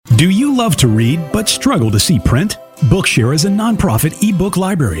Do you love to read but struggle to see print? Bookshare is a nonprofit ebook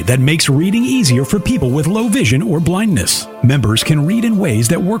library that makes reading easier for people with low vision or blindness. Members can read in ways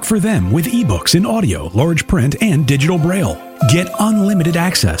that work for them with ebooks in audio, large print, and digital braille. Get unlimited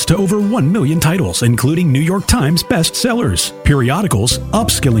access to over 1 million titles, including New York Times bestsellers, periodicals,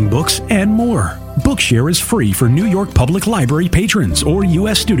 upskilling books, and more. Bookshare is free for New York Public Library patrons or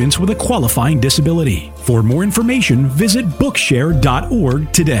U.S. students with a qualifying disability. For more information, visit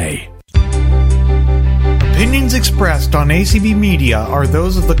Bookshare.org today. Opinions expressed on ACB Media are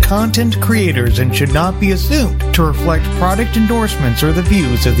those of the content creators and should not be assumed to reflect product endorsements or the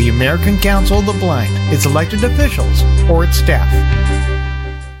views of the American Council of the Blind, its elected officials, or its staff.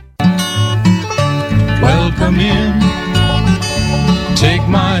 Welcome in, take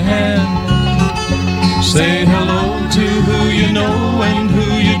my hand, say hello to who you know and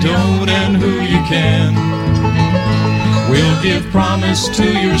who you don't and who you can. We'll give promise to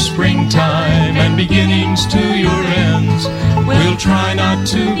your springtime and beginnings to your ends. We'll try not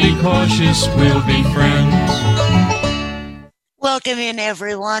to be cautious, we'll be friends. Welcome in,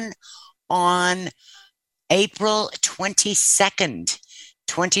 everyone, on April 22nd,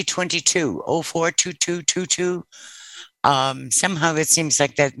 2022, 042222. Somehow it seems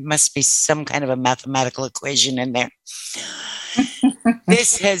like there must be some kind of a mathematical equation in there.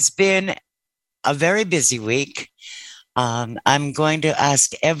 This has been a very busy week. I'm going to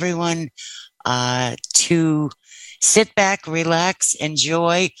ask everyone to sit back, relax,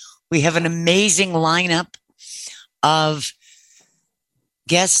 enjoy. We have an amazing lineup of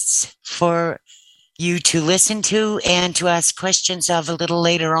guests for you to listen to and to ask questions of a little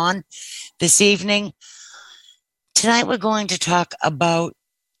later on this evening. Tonight we're going to talk about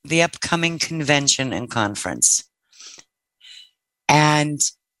the upcoming convention and conference. And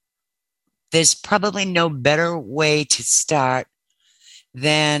there's probably no better way to start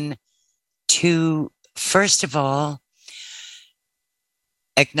than to, first of all,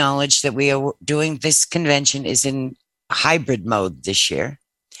 acknowledge that we are doing this convention is in hybrid mode this year.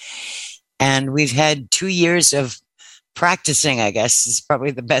 And we've had 2 years of practicing, I guess is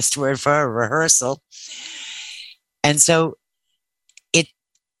probably the best word for a rehearsal. And so it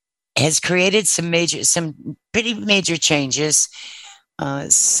has created some pretty major changes.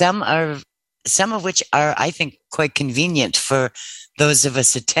 Some of which are, I think, quite convenient for those of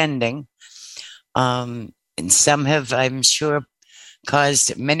us attending. And some have, I'm sure,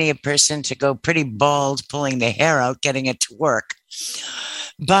 caused many a person to go pretty bald, pulling their hair out, getting it to work.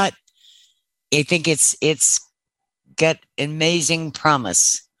 But I think it's got amazing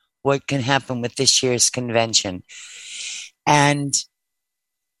promise what can happen with this year's convention. And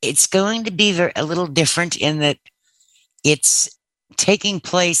it's going to be a little different in that it's taking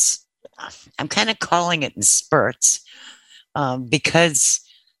place, I'm kind of calling it in spurts, because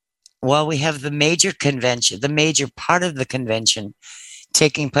while we have the major convention, the major part of the convention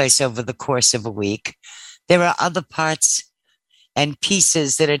taking place over the course of a week, there are other parts and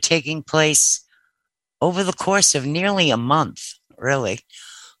pieces that are taking place over the course of nearly a month, really.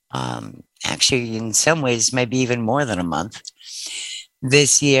 Actually, in some ways, maybe even more than a month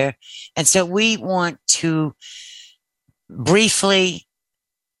this year. And so we want to briefly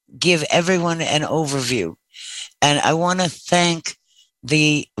give everyone an overview. And I want to thank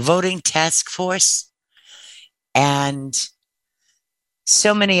the voting task force and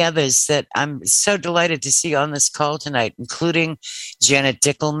so many others that I'm so delighted to see on this call tonight, including Janet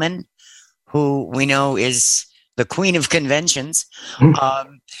Dickelman, who we know is the queen of conventions.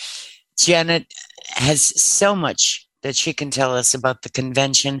 Janet has so much that she can tell us about the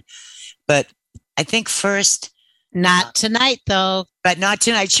convention. But I think first, not tonight, though. But not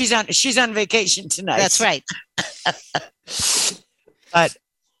tonight. She's on vacation tonight. That's right. But,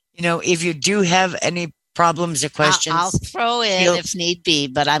 if you do have any problems or questions, I'll throw in if need be,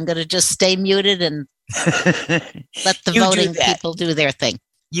 but I'm going to just stay muted and let the voting people do their thing.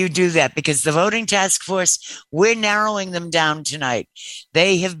 You do that because the voting task force, we're narrowing them down tonight.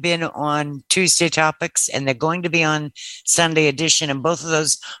 They have been on Tuesday topics and they're going to be on Sunday edition. And both of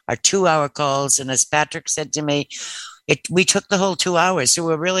those are 2-hour calls. And as Patrick said to me, we took the whole 2 hours. So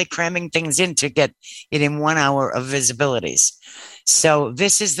we're really cramming things in to get it in 1 hour of visibilities. So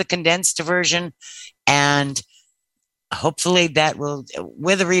this is the condensed version. And hopefully that we're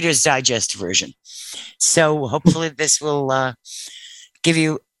the Reader's Digest version. So hopefully this will give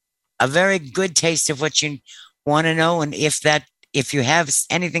you a very good taste of what you want to know. And if you have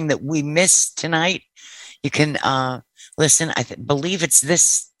anything that we missed tonight, you can listen. I believe it's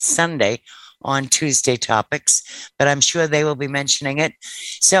this Sunday on Tuesday topics, but I'm sure they will be mentioning it.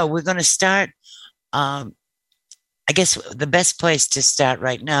 So we're going to start. I I guess the best place to start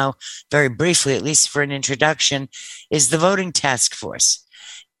right now, very briefly, at least for an introduction, is the voting task force.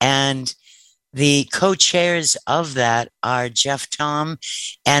 And the co-chairs of that are Jeff Tom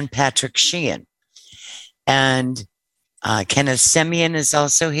and Patrick Sheehan. And Kenneth Semyon is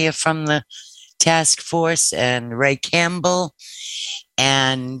also here from the task force, and Ray Campbell,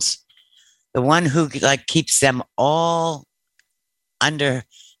 and the one who keeps them all under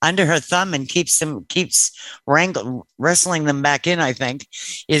her thumb and keeps wrestling them back in, I think,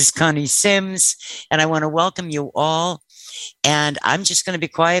 is Connie Sims. And I want to welcome you all. And I'm just going to be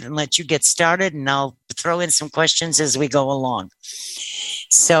quiet and let you get started, and I'll throw in some questions as we go along.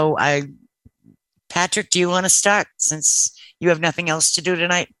 So Patrick, do you want to start since you have nothing else to do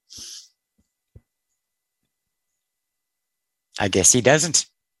tonight? I guess he doesn't.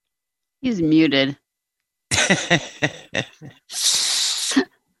 He's muted.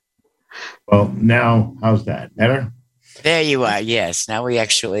 Well, now, how's that? Better? There you are. Yes. Now we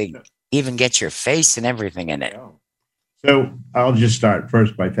actually even get your face and everything in it. So I'll just start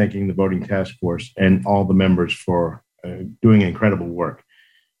first by thanking the voting task force and all the members for doing incredible work.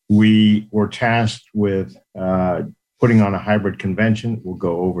 We were tasked with putting on a hybrid convention. We'll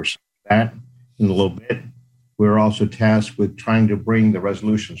go over that in a little bit. We were also tasked with trying to bring the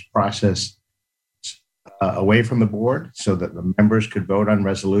resolutions process away from the board so that the members could vote on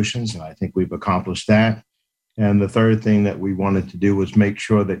resolutions. And I think we've accomplished that. And the third thing that we wanted to do was make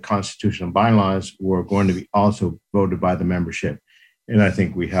sure that constitutional bylaws were going to be also voted by the membership. And I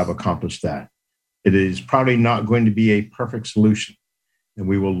think we have accomplished that. It is probably not going to be a perfect solution, and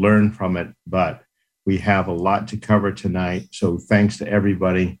we will learn from it, but we have a lot to cover tonight. So thanks to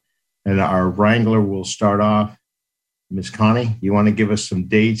everybody. And our wrangler will start off. Ms. Connie, you want to give us some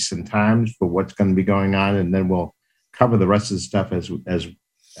dates and times for what's going to be going on, and then we'll cover the rest of the stuff as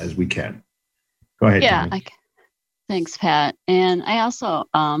we can. Go ahead. Yeah. Thanks, Pat. And I also,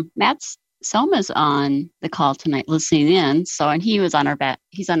 Matt Selma's on the call tonight listening in. So, and he's on our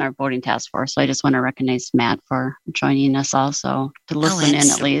voting task force. So I just want to recognize Matt for joining us also to listen in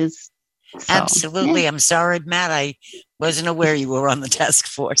at least. So, absolutely. Yeah. I'm sorry, Matt. I wasn't aware you were on the task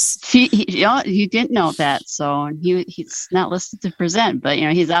force. You didn't know that. So he's not listed to present, but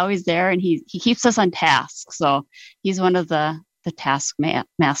he's always there, and he keeps us on task. So he's one of the task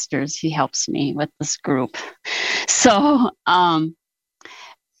masters. He helps me with this group. So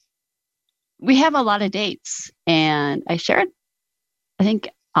we have a lot of dates, and I shared, I think,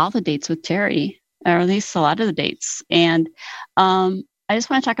 all the dates with Terry, or at least a lot of the dates. And I just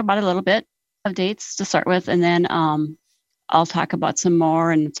want to talk about a little bit of dates to start with, and then I'll talk about some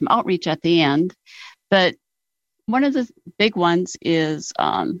more and some outreach at the end. But one of the big ones is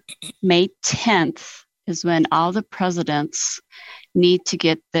May 10th is when all the presidents need to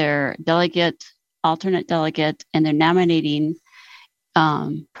get their delegate, alternate delegate, and their nominating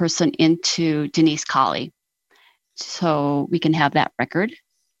person into Denise Colley, so we can have that record.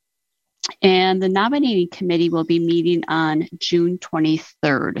 And the nominating committee will be meeting on June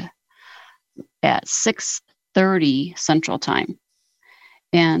 23rd at 6:30 Central Time.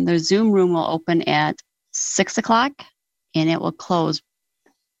 And the Zoom room will open at 6 o'clock, and it will close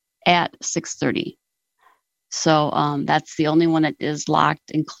at 6:30. So that's the only one that is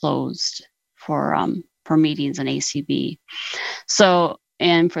locked and closed for meetings in ACB. So,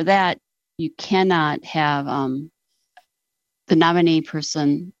 and for that, you cannot have the nominee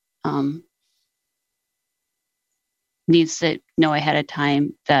person needs to know ahead of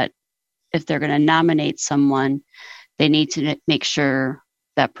time that if they're going to nominate someone, they need to make sure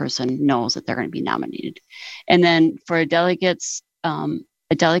that person knows that they're going to be nominated. And then for delegates, a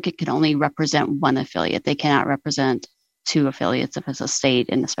delegate can only represent one affiliate. They cannot represent two affiliates if it's a state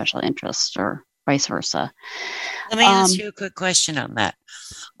in a special interest or vice versa. Let me ask you a quick question on that.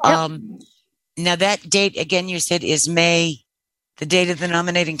 Yep. Now that date, again, you said is May, the date of the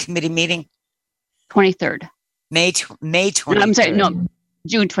nominating committee meeting? 23rd. May 23rd. I'm sorry, no,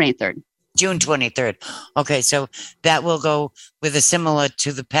 June 23rd. June 23rd. Okay, so that will go with a similar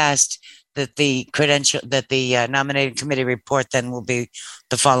to the past, that the nominating committee report then will be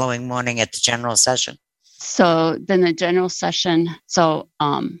the following morning at the general session. So then the general session, so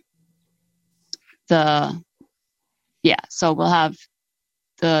we'll have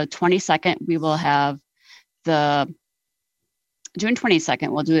the 22nd, we will have the June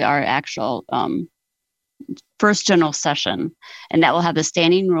 22nd, we'll do our actual first general session, and that will have the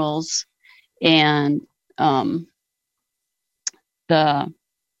standing rules and the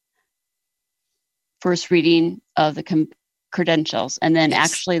first reading of the credentials. And then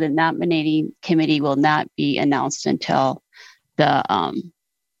actually the nominating committee will not be announced until the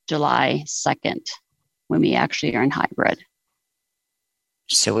July 2nd when we actually are in hybrid.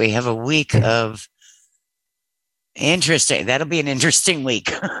 So we have a week of interesting. That'll be an interesting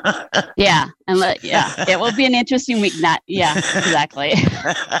week. Yeah. It will be an interesting week. Exactly.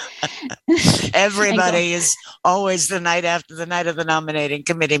 Everybody is always the night after the night of the nominating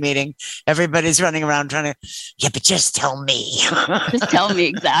committee meeting. Everybody's running around trying to, but just tell me. Just tell me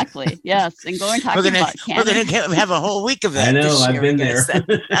exactly. Yes. And go and talk about Canada. We're going to have a whole week of that. I know. I've been there.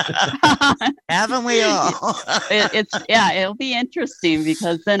 Haven't we all? It'll be interesting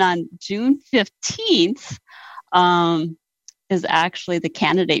because then on June 15th, is actually the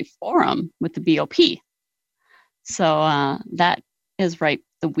candidate forum with the BOP. So that is right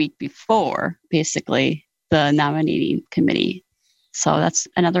the week before, basically, the nominating committee. So that's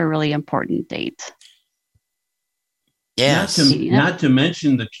another really important date. Yes. Not to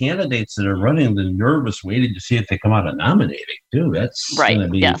mention the candidates that are running, the nervous waiting to see if they come out of nominating, too. That's right. Gonna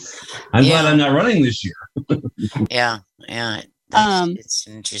be, yes. I'm glad I'm not running this year. Yeah. It's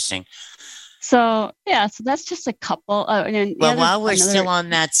interesting. So that's just a couple. While we're still on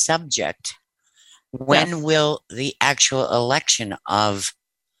that subject, when will the actual election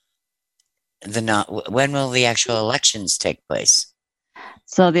when will the actual elections take place?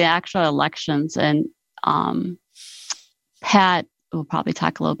 So the actual elections, and Pat will probably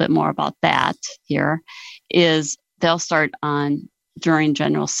talk a little bit more about that here, is they'll start during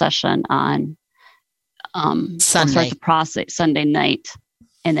general session on Sunday. We'll start the process Sunday night.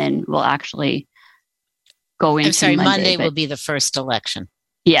 And then we'll actually go into Monday will be the first election.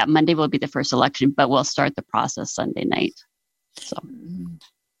 Yeah, Monday will be the first election, but we'll start the process Sunday night. So,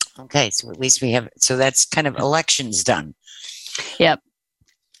 okay, so at least we have. So that's kind of elections done. Yep.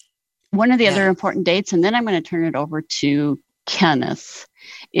 One of the other important dates, and then I'm going to turn it over to Kenneth,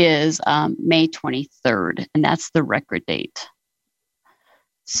 is May 23rd, and that's the record date.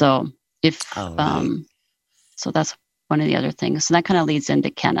 So so that's one of the other things. So that kind of leads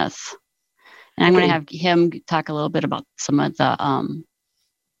into Kenneth. And I'm going to have him talk a little bit about some of the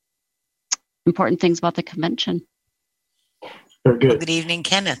important things about the convention. Very good. Well, good evening,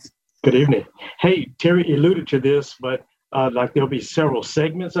 Kenneth. Good evening. Hey, Terry alluded to this, but there'll be several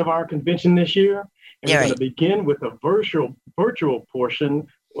segments of our convention this year. And we're going to begin with a virtual portion,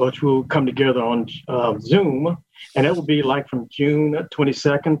 which will come together on Zoom. And it will be like from June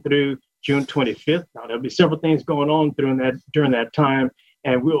 22nd through June 25th. Now, there'll be several things going on during that time,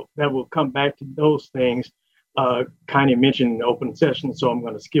 and we'll come back to those things. Connie mentioned open session, so I'm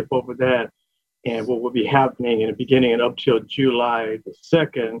going to skip over that and what will be happening in the beginning and up till July the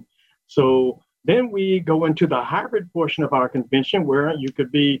 2nd. So then we go into the hybrid portion of our convention where you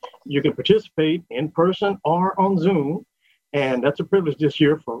can participate in person or on Zoom. And that's a privilege this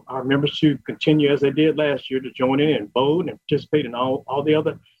year for our members to continue as they did last year to join in and vote and participate in all the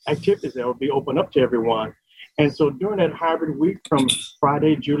other activities that will be open up to everyone. And so during that hybrid week from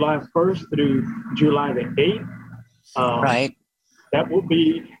Friday, July 1st through July the 8th, that will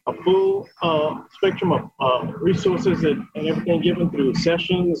be a full spectrum of resources and everything given through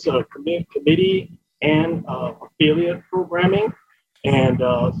sessions, committee, and affiliate programming. And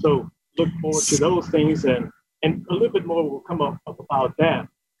so look forward to those things, and a little bit more will come up about that.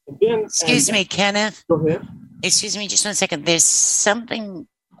 And then, Excuse me, Kenneth. Go ahead. Excuse me, just 1 second. There's something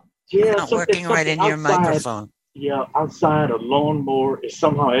not working right in your microphone. Yeah, outside a lawnmower is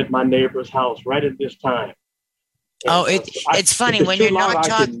somehow at my neighbor's house right at this time. And it's funny when you're not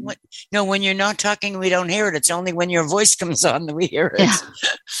talking. When you're not talking, we don't hear it. It's only when your voice comes on that we hear it. Yeah.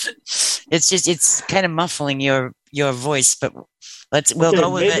 It's kind of muffling your voice, but we'll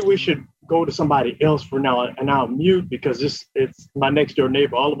go with it. Maybe we should go to somebody else for now, and I'll mute because it's my next door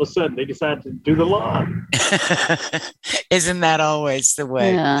neighbor. All of a sudden, they decided to do the lawn. Isn't that always the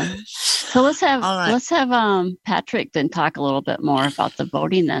way? Yeah. So let's have Patrick then talk a little bit more about the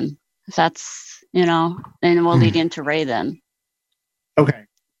voting then. If that's and we'll lead into Ray then. Okay,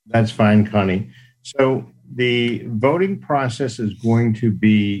 that's fine, Connie. So the voting process is going to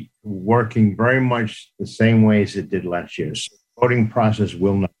be working very much the same way as it did last year. So voting process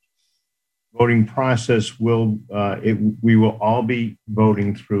will not. Voting process will, we will all be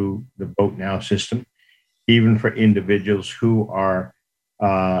voting through the Vote Now system, even for individuals who are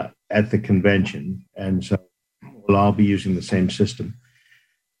at the convention. And so we'll all be using the same system.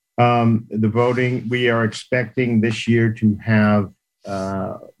 The voting, we are expecting this year to have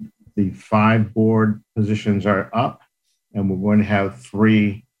the 5 board positions are up, and we're going to have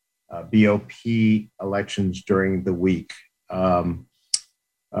 3 BOP elections during the week. And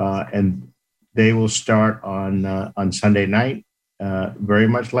they will start on Sunday night, very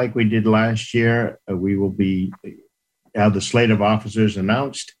much like we did last year. We will have the slate of officers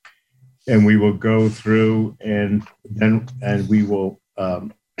announced, and we will go through and we will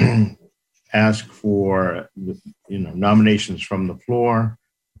ask for nominations from the floor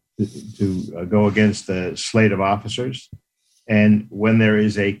to go against the slate of officers. And when there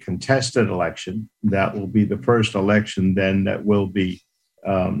is a contested election, that will be the first election then that will be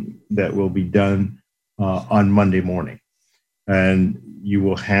done on Monday morning. And you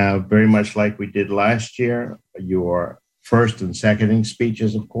will have, very much like we did last year, your first and seconding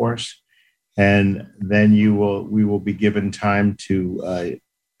speeches, of course, and then we will be given time to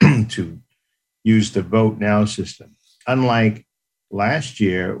to use the Vote Now system. Unlike last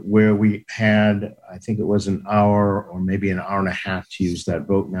year, where we had, I think it was an hour or maybe an hour and a half to use that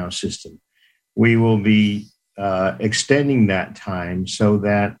Vote Now system, we will be extending that time so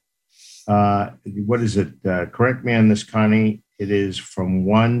that, what is it? Correct me on this, Connie. It is from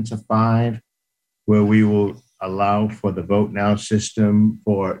 1 to 5, where we will allow for the Vote Now system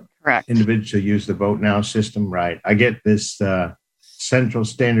for individuals to use the Vote Now system. Right. I get this Central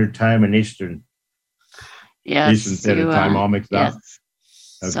Standard Time and Eastern Standard Time all mixed up.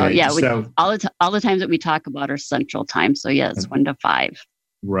 Okay. So all the times that we talk about are Central Time. So yes, 1 to 5.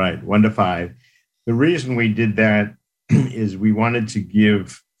 Right, 1 to 5. The reason we did that is we wanted to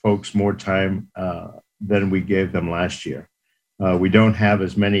give folks more time than we gave them last year. We don't have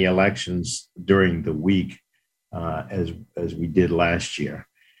as many elections during the week as we did last year.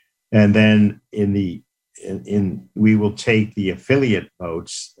 And then we will take the affiliate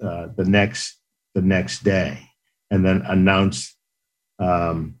votes the next day and then announce.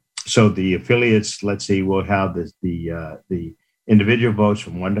 So the affiliates, let's see, we'll have the individual votes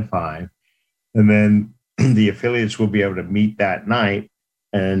from 1 to 5, and then the affiliates will be able to meet that night,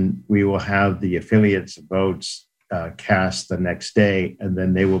 and we will have the affiliates' votes cast the next day, and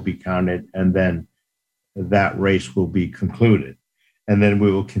then they will be counted, and then that race will be concluded. And then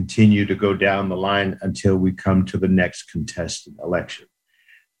we will continue to go down the line until we come to the next contested election.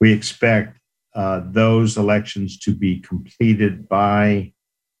 We expect those elections to be completed by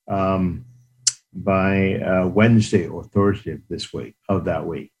Wednesday or Thursday of that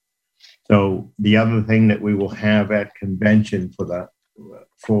week. So the other thing that we will have at convention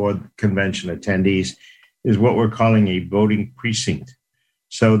for convention attendees is what we're calling a voting precinct,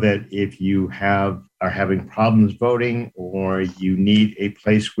 so that if you are having problems voting, or you need a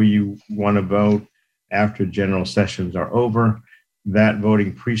place where you want to vote after general sessions are over, that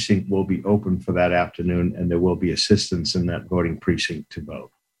voting precinct will be open for that afternoon, and there will be assistance in that voting precinct to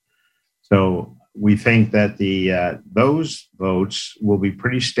vote. So we think that those votes will be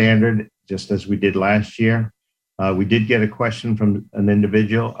pretty standard, just as we did last year. We did get a question from an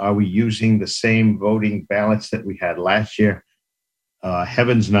individual: are we using the same voting ballots that we had last year?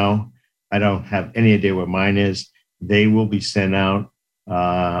 Heavens no. I don't have any idea where mine is. They will be sent out,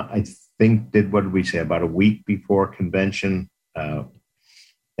 I think, what did we say, about a week before convention.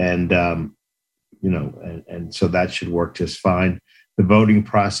 And so that should work just fine. The voting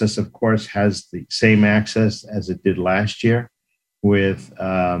process, of course, has the same access as it did last year with,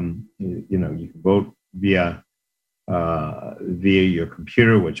 you can vote via your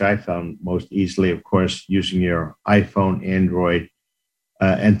computer, which I found most easily, of course, using your iPhone, Android,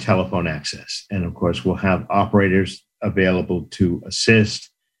 and telephone access. And of course, we'll have operators available to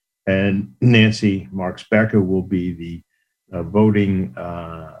assist. And Nancy Marks Becker will be the voting,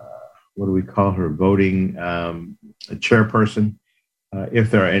 what do we call her? Voting chairperson.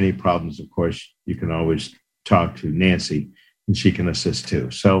 If there are any problems, of course, you can always talk to Nancy and she can assist too.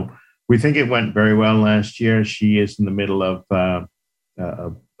 So we think it went very well last year. She is in the middle of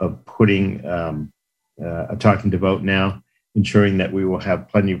putting Talking to Vote Now, ensuring that we will have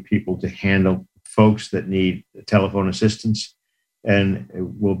plenty of people to handle folks that need telephone assistance, and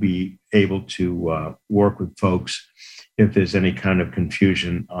we'll be able to work with folks if there's any kind of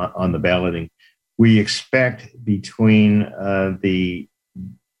confusion on the balloting. We expect between the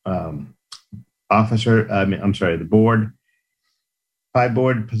board, 5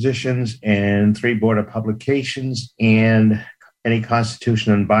 board positions and 3 board of publications, and any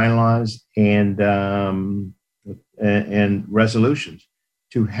constitution and bylaws and resolutions,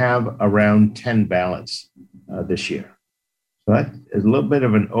 to have around 10 ballots this year. So that is a little bit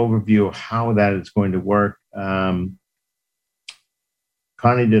of an overview of how that is going to work.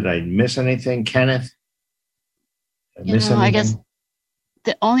 Connie, did I miss anything? Kenneth? I guess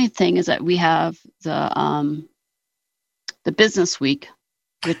the only thing is that we have the business week,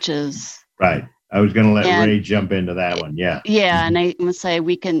 which is right. I was going to let Ray jump into that one. Yeah. Yeah. And I must say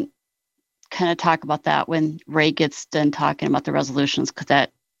we can kind of talk about that when Ray gets done talking about the resolutions, because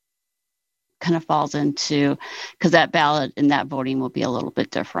that kind of falls into, because that ballot and that voting will be a little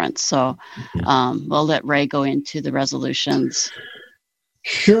bit different. So we'll let Ray go into the resolutions.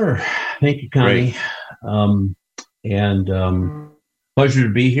 Sure. Thank you, Connie. Pleasure to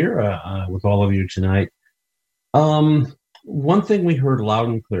be here with all of you tonight. One thing we heard loud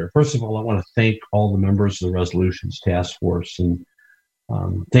and clear. First of all, I want to thank all the members of the Resolutions Task Force and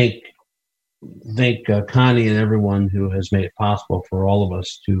thank Connie and everyone who has made it possible for all of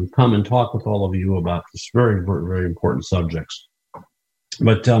us to come and talk with all of you about this very, very, very important subjects.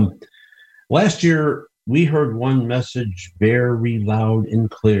 But last year, we heard one message very loud and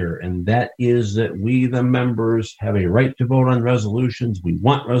clear, and that is that we, the members, have a right to vote on resolutions. We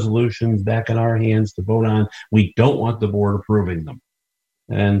want resolutions back in our hands to vote on. We don't want the board approving them.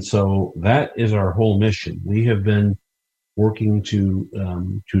 And so that is our whole mission. We have been working to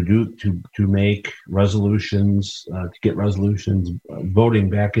make resolutions, to get resolutions voting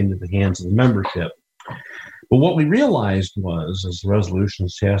back into the hands of the membership. But what we realized was, as the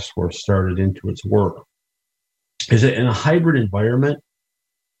Resolutions Task Force started into its work, is that in a hybrid environment,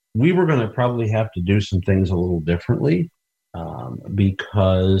 we were going to probably have to do some things a little differently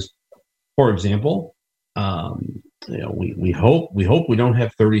because, for example, we hope we don't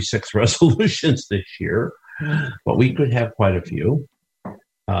have 36 resolutions this year, but we could have quite a few.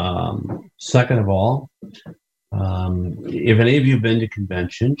 Second of all, if any of you have been to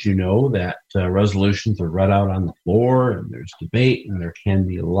conventions, you know that resolutions are read out on the floor and there's debate and there can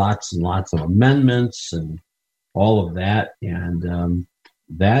be lots and lots of amendments and all of that. And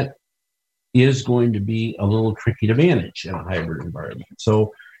that is going to be a little tricky to manage in a hybrid environment.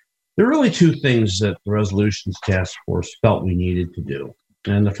 So there are really two things that the Resolutions Task Force felt we needed to do.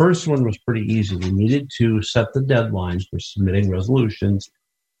 And the first one was pretty easy. We needed to set the deadlines for submitting resolutions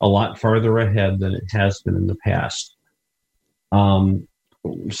a lot farther ahead than it has been in the past.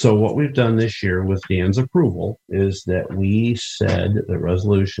 So what we've done this year with Dan's approval is that we said that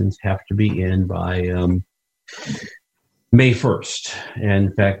resolutions have to be in by May 1st. And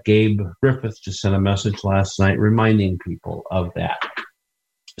in fact, Gabe Griffith just sent a message last night reminding people of that.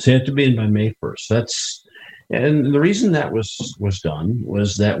 So you have to be in by May 1st. And the reason that was done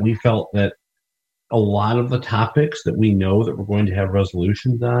was that we felt that a lot of the topics that we know that we're going to have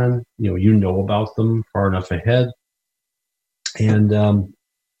resolutions on, you know about them far enough ahead. And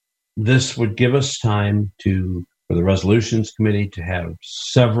this would give us time for the Resolutions Committee to have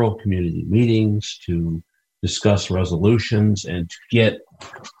several community meetings to discuss resolutions and to get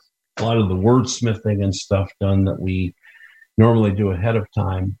a lot of the wordsmithing and stuff done that we normally do ahead of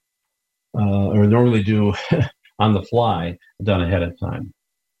time, or normally do on the fly, done ahead of time.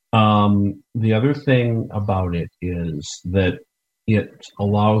 The other thing about it is that it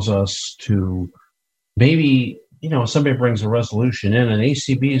allows us to maybe, somebody brings a resolution in, and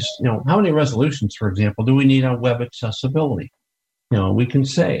ACB's, how many resolutions, for example, do we need on web accessibility? We can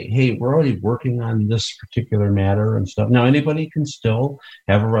say, hey, we're already working on this particular matter and stuff. Now, anybody can still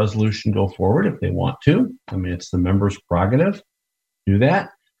have a resolution go forward if they want to. I mean, it's the members' prerogative. Do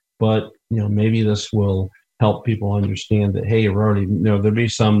that. But, maybe this will help people understand that, hey, we're already, there'll be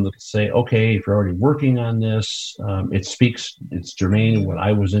some that say, okay, if you're already working on this, it's germane to what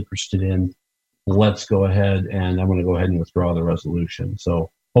I was interested in. Let's go ahead, and I'm going to go ahead and withdraw the resolution.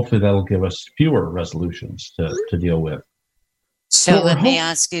 So hopefully that'll give us fewer resolutions to deal with. So let me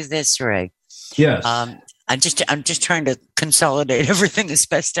ask you this, Ray. Yes. I'm just trying to consolidate everything as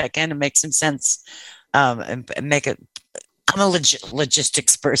best I can to make some sense, and make it. I'm a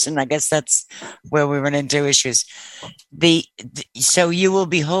logistics person. I guess that's where we run into issues. So you will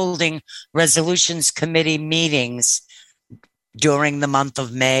be holding resolutions committee meetings during the month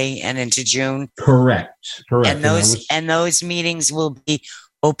of May and into June. Correct. And those meetings will be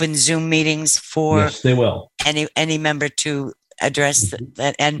open Zoom meetings for yes, they will. Any member to address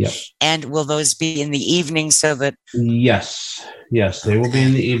that, and will those be in the evening so that? Yes, they will be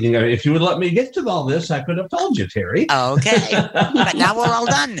in the evening. If you would let me get to all this, I could have told you, Terry. Okay, but now we're all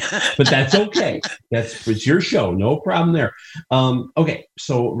done. But that's okay. It's your show, no problem there. Okay,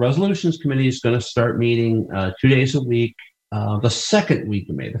 so Resolutions Committee is going to start meeting 2 days a week. The second week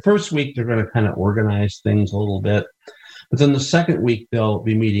of May. The first week they're going to kind of organize things a little bit, but then the second week they'll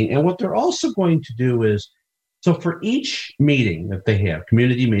be meeting. And what they're also going to do is, so for each meeting that they have,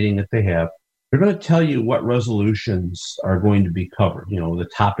 community meeting that they have, they're going to tell you what resolutions are going to be covered, the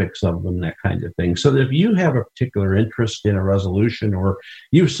topics of them, that kind of thing. So that if you have a particular interest in a resolution or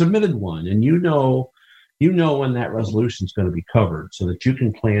you've submitted one and you know when that resolution is going to be covered, so that you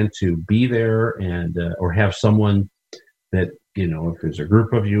can plan to be there and or have someone that, if there's a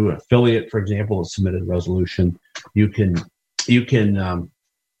group of you, an affiliate, for example, that submitted a resolution, you can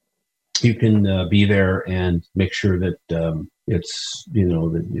you can be there and make sure that it's, you know,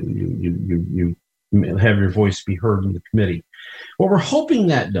 that you have your voice be heard in the committee. What we're hoping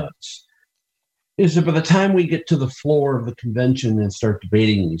that does is that by the time we get to the floor of the convention and start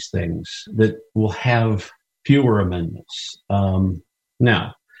debating these things, that we'll have fewer amendments.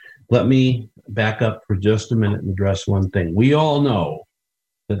 Now, let me back up for just a minute and address one thing. We all know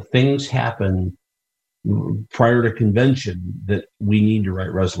that things happen prior to convention that we need to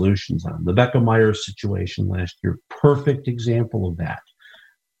write resolutions on. The Becca Myers situation last year, perfect example of that.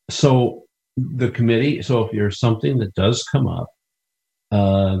 So the committee, so if there's something that does come up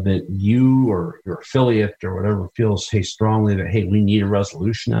that you or your affiliate or whatever feels, hey, strongly that, hey, we need a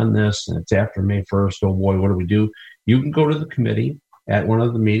resolution on this and it's after May 1st, oh boy, what do we do? You can go to the committee at one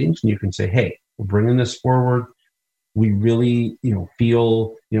of the meetings and you can say, hey, we're bringing this forward. We really, you know,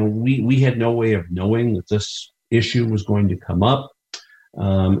 feel, you know, we had no way of knowing that this issue was going to come up.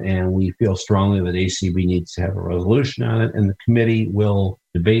 And we feel strongly that ACB needs to have a resolution on it, and the committee will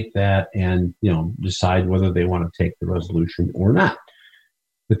debate that and, you know, decide whether they want to take the resolution or not.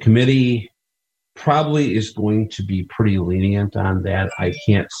 The committee probably is going to be pretty lenient on that. I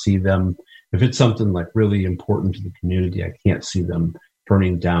can't see them, if it's something like really important to the community, I can't see them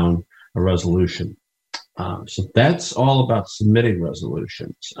turning down a resolution. So that's all about submitting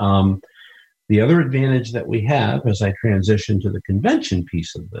resolutions. The other advantage that we have as I transition to the convention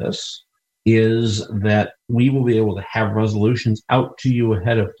piece of this is that we will be able to have resolutions out to you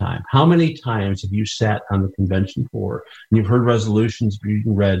ahead of time. How many times have you sat on the convention floor and you've heard resolutions being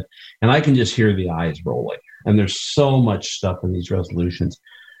read, and I can just hear the eyes rolling, and there's so much stuff in these resolutions.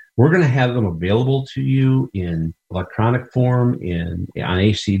 We're going to have them available to you in electronic form, on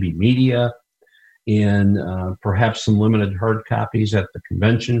ACB Media, in perhaps some limited hard copies at the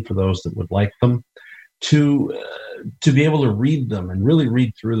convention for those that would like them, to be able to read them and really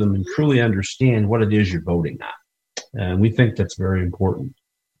read through them and truly understand what it is you're voting on. And we think that's very important.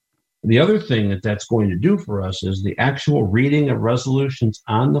 The other thing that that's going to do for us is the actual reading of resolutions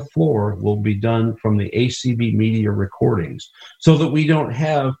on the floor will be done from the ACB Media recordings, so that we don't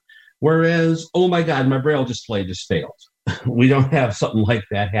have, whereas, oh my God, my Braille display just failed. We don't have something like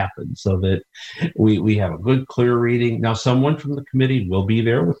that happen, so that we have a good, clear reading. Now, someone from the committee will be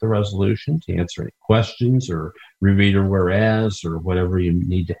there with the resolution to answer any questions or read or whereas or whatever you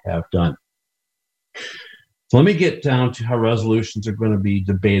need to have done. So let me get down to how resolutions are going to be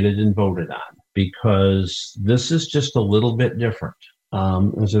debated and voted on, because this is just a little bit different.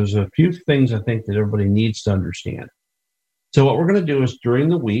 There's a few things I think that everybody needs to understand. So what we're going to do is during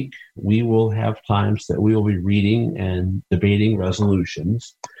the week, we will have times that we will be reading and debating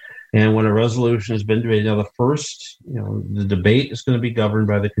resolutions. And when a resolution has been debated, now the first, the debate is going to be governed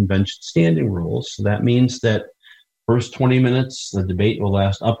by the convention standing rules. So that means that first 20 minutes, the debate will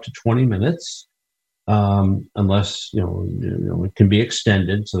last up to 20 minutes, unless, it can be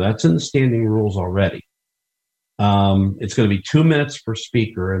extended. So that's in the standing rules already. It's going to be 2 minutes per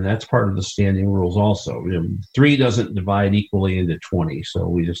speaker, and that's part of the standing rules also. 3 doesn't divide equally into 20, so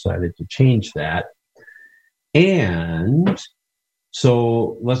we decided to change that. And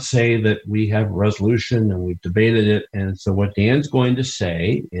so let's say that we have a resolution and we've debated it, and so what Dan's going to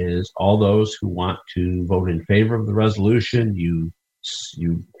say is all those who want to vote in favor of the resolution, you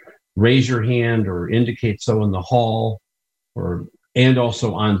raise your hand or indicate so in the hall, and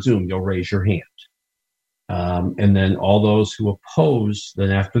also on Zoom, you'll raise your hand. And then all those who oppose,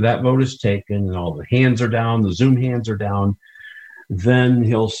 then after that vote is taken and all the hands are down, the Zoom hands are down, then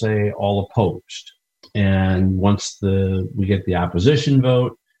he'll say all opposed. And once we get the opposition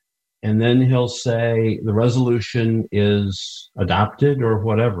vote, and then he'll say the resolution is adopted or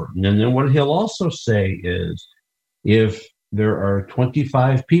whatever. And then what he'll also say is, if there are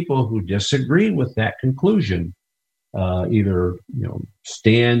 25 people who disagree with that conclusion, either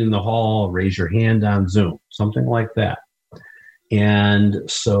stand in the hall, raise your hand on Zoom, something like that. And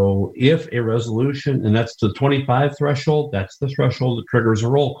so if a resolution, and that's the 25 threshold, that's the threshold that triggers a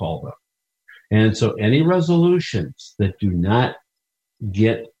roll call vote. And so any resolutions that do not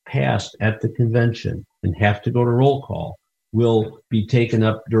get passed at the convention and have to go to roll call will be taken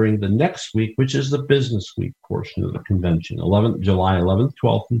up during the next week, which is the business week portion of the convention, July 11th,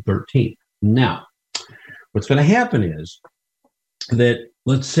 12th, and 13th. Now, what's going to happen is that,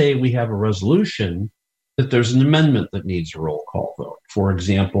 let's say we have a resolution that there's an amendment that needs a roll call vote. For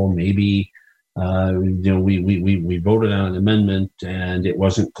example, maybe we voted on an amendment and it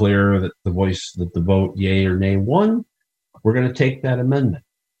wasn't clear that the vote yay or nay won. We're going to take that amendment.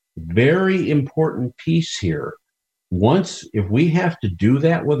 Very important piece here. If we have to do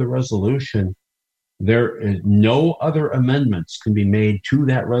that with a resolution, There is no other amendments can be made to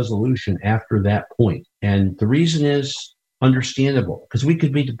that resolution after that point. And the reason is understandable, because we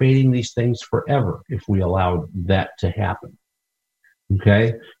could be debating these things forever if we allowed that to happen.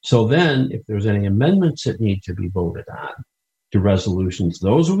 Okay, so then if there's any amendments that need to be voted on to resolutions,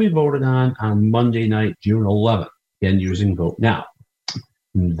 those will be voted on Monday night, June 11th, again using Vote Now.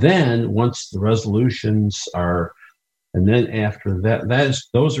 And then once the resolutions are, and then after that,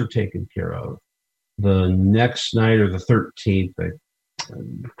 those are taken care of. The next night or the 13th,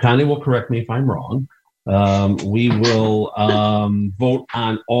 Connie will correct me if I'm wrong. We will vote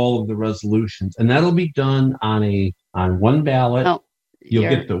on all of the resolutions, and that'll be done on one ballot. Oh, you'll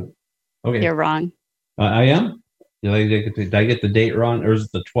get the. Okay, you're wrong. I am. Did I get the date wrong, or is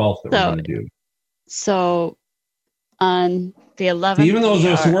it the 12th that we're going to do? So on the 11th, so even those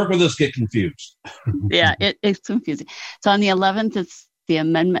of us who work with us get confused. Yeah, it's confusing. So on the 11th, it's the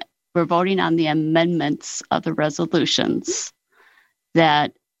amendment. We're voting on the amendments of the resolutions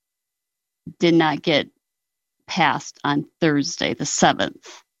that did not get passed on Thursday, the 7th.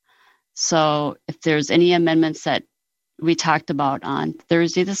 So if there's any amendments that we talked about on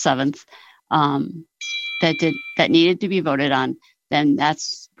Thursday, the 7th, that needed to be voted on, then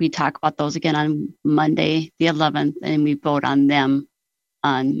we talk about those again on Monday, the 11th, and we vote on them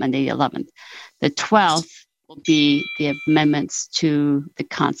on Monday, the 11th. The 12th will be the amendments to the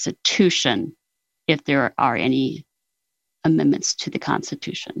Constitution, if there are any amendments to the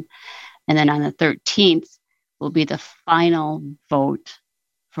Constitution. And then on the 13th will be the final vote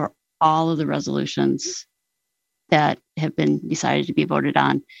for all of the resolutions that have been decided to be voted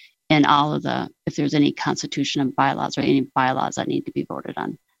on, and all of if there's any constitution and bylaws or any bylaws that need to be voted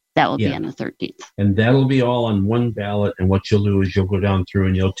on. That will be on the 13th. And that'll be all on one ballot. And what you'll do is you'll go down through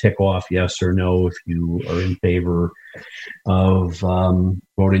and you'll tick off yes or no if you are in favor of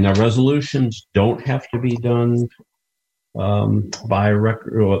voting. Now, resolutions don't have to be done by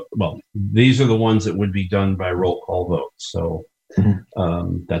record. Well, these are the ones that would be done by roll call votes. So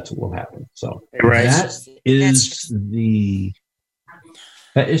that's what will happen. So that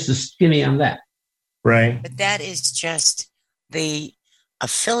is the skinny on that. Right. But that is just the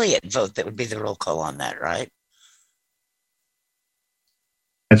affiliate vote that would be the roll call on that, right?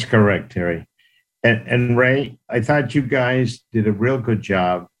 That's correct, Terry. And Ray, I thought you guys did a real good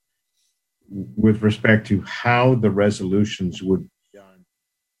job with respect to how the resolutions would be done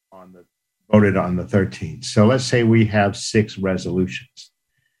voted on the 13th. So let's say we have 6 resolutions.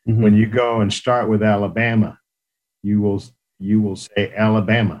 Mm-hmm. When you go and start with Alabama, you will say,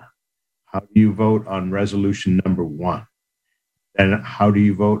 Alabama, how do you vote on resolution number 1? Then how do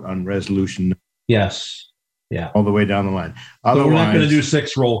you vote on resolution? Yes. Yeah. All the way down the line. So we're not going to do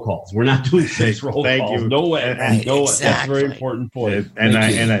 6 roll calls. We're not doing 6 roll calls. You. No way. Right, no, exactly. That's a very important point. And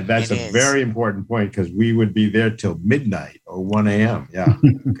that's a very important point, because we would be there till midnight or 1 a.m. Yeah.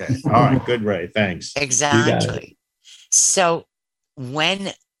 Okay. All right. Good, Ray. Thanks. Exactly. So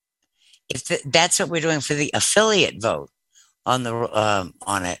that's what we're doing for the affiliate vote on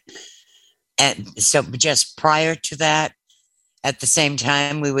it, and so just prior to that, at the same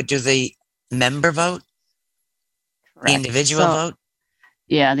time, we would do the member vote, correct. The individual vote.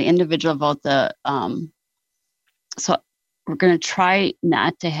 Yeah, the individual vote. So we're going to try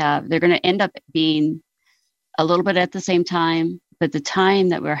not to have. They're going to end up being a little bit at the same time, but the time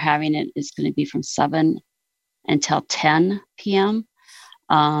that we're having it is going to be from 7 until 10 p.m.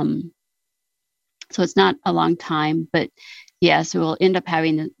 So it's not a long time, but yes, we'll end up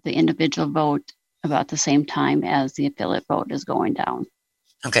having the individual vote about the same time as the affiliate vote is going down.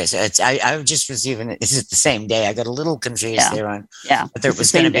 Okay, so I was just receiving it. Is it the same day? I got a little confused there on. Yeah, but there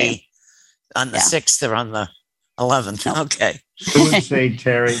was going to be on the 6th or on the 11th. Nope. Okay. I would say,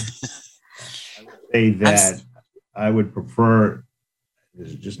 Terry, that I would prefer. This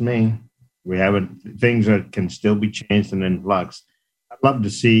is just me. We haven't things that can still be changed and in flux. I'd love to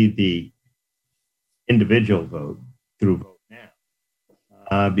see the individual vote through Vote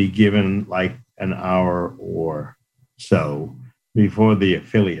Now be given like an hour or so before the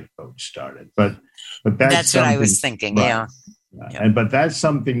affiliate vote started. But that's what I was thinking. Right. Yeah. But that's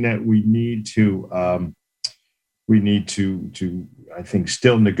something that we need to I think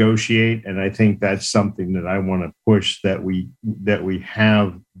still negotiate. And I think that's something that I want to push, that we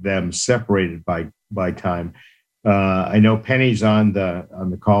have them separated by time. I know Penny's on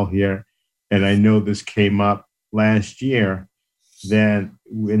the call here, and I know this came up last year. Then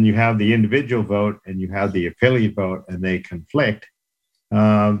when you have the individual vote and you have the affiliate vote and they conflict,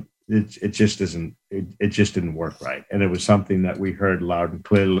 it just didn't work right. And it was something that we heard loud and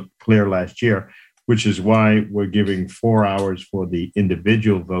clear last year, which is why we're giving 4 hours for the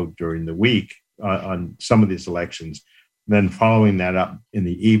individual vote during the week on some of these elections, then following that up in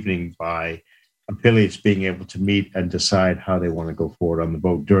the evening by affiliates being able to meet and decide how they want to go forward on the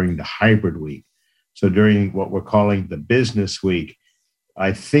vote during the hybrid week. So during what we're calling the business week,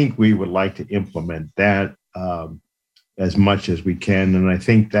 I think we would like to implement that as much as we can. And I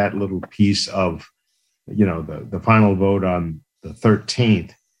think that little piece of, the final vote on the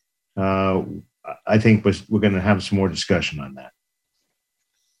 13th, I think we're going to have some more discussion on that.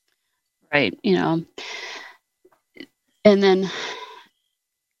 Right. And then,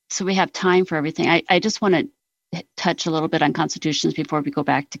 so we have time for everything. I just want to touch a little bit on constitutions before we go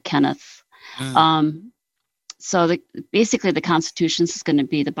back to Kenneth. So basically the constitutions is going to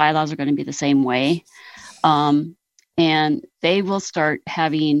be, the bylaws are going to be the same way. And they will start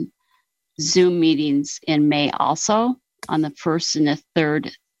having Zoom meetings in May also on the first and the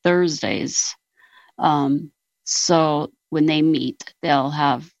third Thursdays. So when they meet, they'll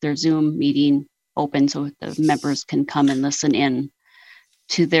have their Zoom meeting open so the members can come and listen in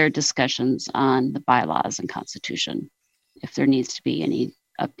to their discussions on the bylaws and constitution if there needs to be any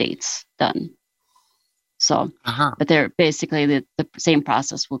updates done. So, but they're basically the same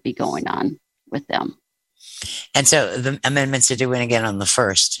process will be going on with them. And so the amendments are due in again on the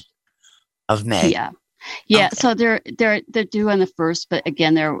 1st of May. Yeah. Okay. So they're due on the 1st, but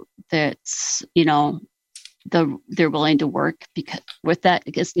again, they're willing to work because with that,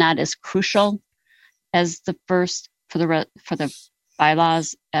 it's not as crucial as the first for the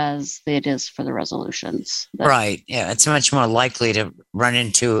bylaws as it is for the resolutions. Right. Yeah. It's much more likely to run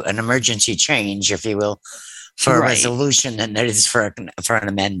into an emergency change, if you will, for a resolution than it is for an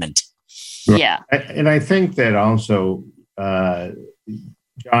amendment. Yeah. And I think that also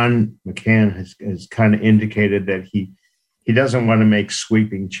John McCann has kind of indicated that he doesn't want to make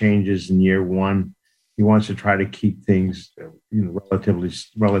sweeping changes in year one. He wants to try to keep things relatively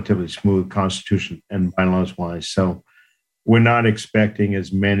smooth, constitution and bylaws wise. So we're not expecting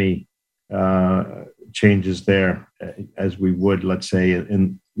as many changes there as we would, let's say,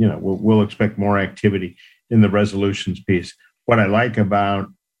 we'll expect more activity in the resolutions piece. What I like about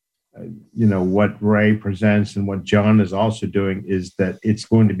what Ray presents and what John is also doing is that it's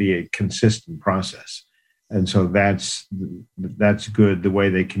going to be a consistent process. And so that's good, the way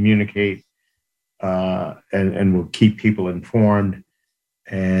they communicate and will keep people informed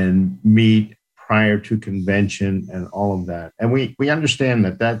and meet prior to convention and all of that. And we understand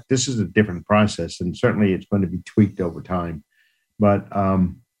that this is a different process, and certainly it's going to be tweaked over time. But,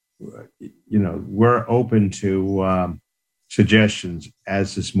 we're open to suggestions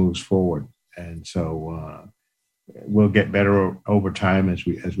as this moves forward. And so we'll get better over time as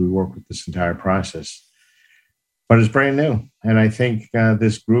we work with this entire process. But it's brand new. And I think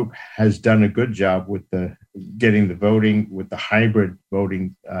this group has done a good job with getting the voting, with the hybrid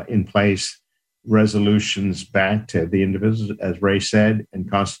voting in place, resolutions back to the individuals, as Ray said,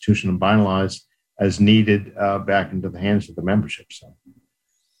 and constitution and bylaws as needed back into the hands of the membership. So.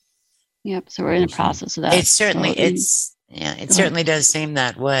 Yep. So we're in the process of that. It certainly certainly does seem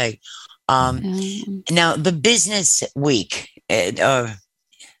that way. Now the business week, business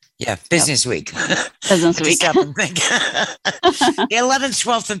week. Business week. Stop and think. The 11th,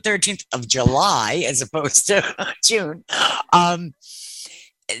 12th, and 13th of July, as opposed to June.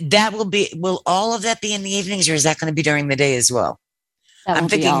 That will all of that be in the evenings, or is that going to be during the day as well? That will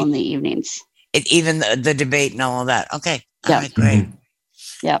be all in the evenings. Even the debate and all of that. Okay. Yep. All right, great.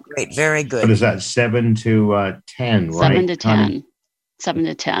 Yeah. Great. Very good. What is that? 7 to 10, right? 7 to 10. 7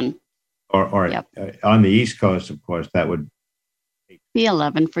 to 10. Or yep. On the East Coast, of course, that would be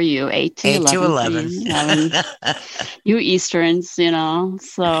 11 for you. 8 to 11. You Easterns, So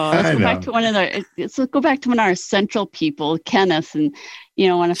let's go back to one of our central people, Kenneth, and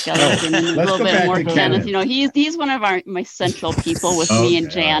want to feel a little bit more Kenneth. He's one of my central people with me and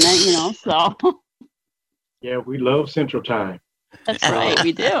Janet. So. Yeah, we love Central Time. That's right,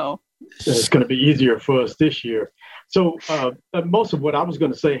 we do. It's going to be easier for us this year. So most of what I was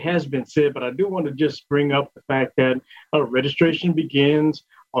going to say has been said, but I do want to just bring up the fact that registration begins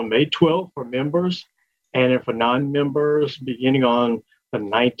on May 12th for members, and then for non-members beginning on the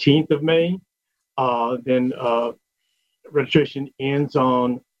 19th of May. Then registration ends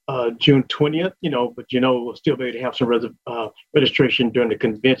on June 20th, but we'll still be able to have some registration during the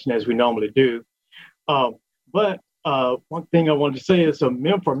convention as we normally do. But one thing I wanted to say is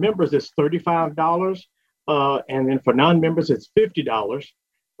for members, it's $35. And then for non-members, it's $50.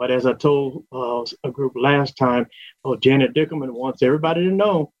 But as I told a group last time, Janet Dickerman wants everybody to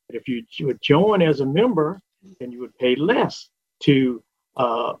know that if you would join as a member, then you would pay less to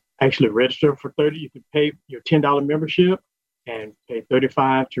actually register for $30. You could pay your $10 membership and pay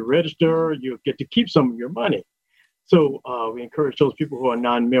 $35 to register. You'll get to keep some of your money. So we encourage those people who are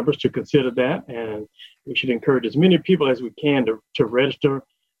non-members to consider that, and we should encourage as many people as we can to register.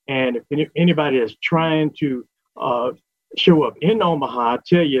 And if anybody is trying to show up in Omaha, I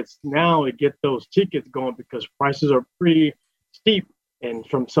tell you, it's now to get those tickets going because prices are pretty steep and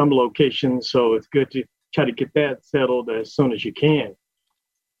from some locations. So it's good to try to get that settled as soon as you can.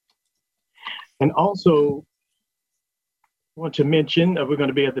 And also want to mention we're going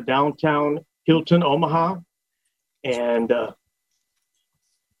to be at the downtown Hilton, Omaha. And I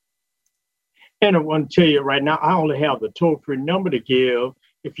want to tell you right now, I only have the toll-free number to give.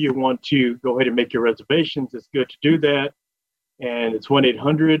 If you want to go ahead and make your reservations, it's good to do that. And it's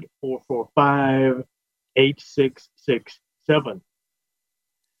 1-800-445-8667.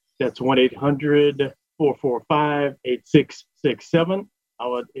 That's 1-800-445-8667. I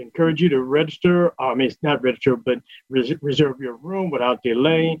would encourage you to register. Not register, but reserve your room without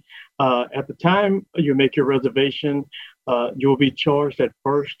delay. At the time you make your reservation, you will be charged at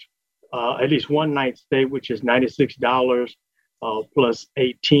first at least one night stay, which is $96 plus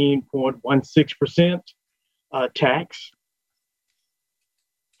 18.16% tax.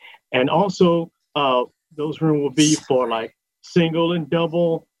 And also, those rooms will be for like single and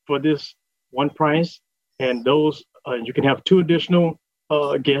double for this one price. And those you can have 2 additional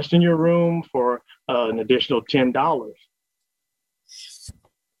guests in your room for an additional $10.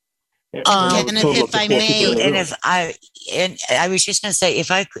 If I may, and I was just going to say,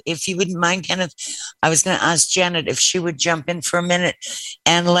 if you wouldn't mind, Kenneth, I was going to ask Janet if she would jump in for a minute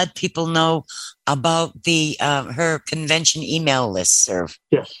and let people know about the her convention email listserv.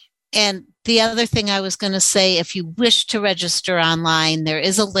 Yes. And the other thing I was going to say, if you wish to register online, there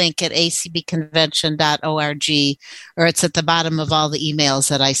is a link at acbconvention.org, or it's at the bottom of all the emails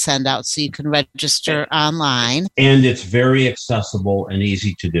that I send out, so you can register online. And it's very accessible and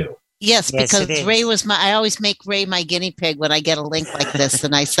easy to do. Yes, because Ray I always make Ray my guinea pig when I get a link like this,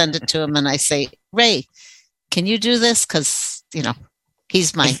 and I send it to him and I say, Ray, can you do this? Because,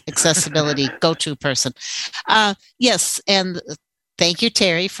 he's my accessibility go-to person. Yes, and thank you,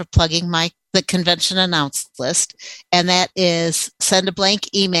 Terry, for plugging the convention announce list. And that is send a blank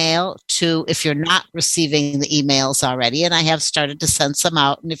email to, if you're not receiving the emails already, and I have started to send some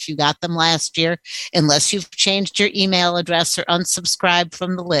out. And if you got them last year, unless you've changed your email address or unsubscribed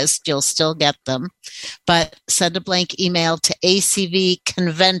from the list, you'll still get them. But send a blank email to ACB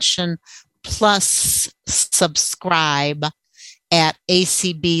Convention plus subscribe at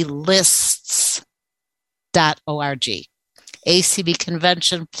acblists.org. ACB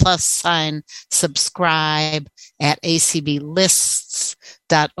Convention plus subscribe at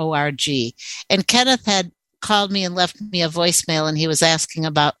acblists.org. And Kenneth had called me and left me a voicemail, and he was asking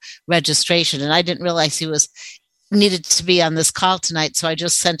about registration. And I didn't realize he needed to be on this call tonight, so I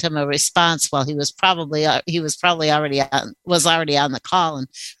just sent him a response while he was already on the call and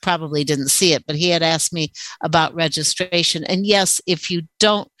probably didn't see it. But he had asked me about registration. And yes, if you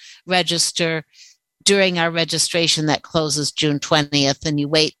don't register during our registration that closes June 20th, and you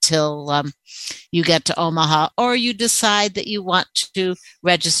wait till you get to Omaha, or you decide that you want to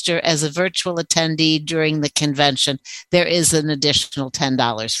register as a virtual attendee during the convention, there is an additional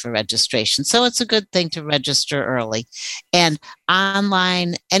 $10 for registration. So it's a good thing to register early. And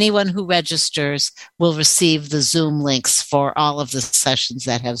online, anyone who registers will receive the Zoom links for all of the sessions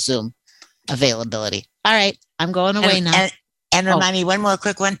that have Zoom availability. All right, I'm going away now. And remind me one more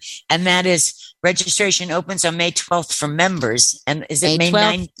quick one, and that is registration opens on May 12th for members. And is it May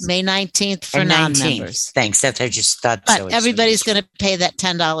 9th? May 19th for non-members. Thanks. That I just thought. But everybody's going to pay that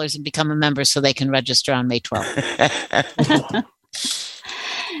 $10 and become a member so they can register on May 12th.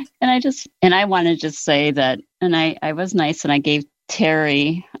 And I want to just say that, and I was nice, and I gave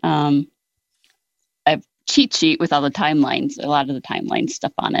Terry a cheat sheet with all the timelines, a lot of the timeline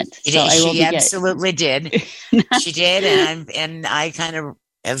stuff on it. She absolutely did. She did, and I kind of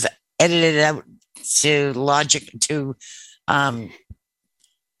have edited it out to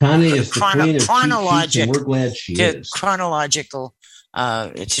Connie is the queen of cheat sheets, and we're glad she is. Chronological,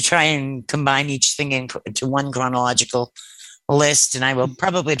 to try and combine each thing into one chronological list, and I will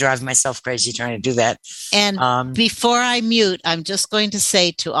probably drive myself crazy trying to do that. And before I mute, I'm just going to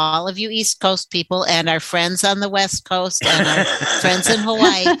say to all of you East Coast people and our friends on the West Coast and our friends in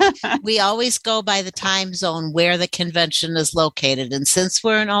Hawaii, we always go by the time zone where the convention is located. And since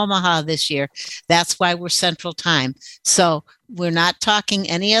we're in Omaha this year, that's why we're Central Time. So we're not talking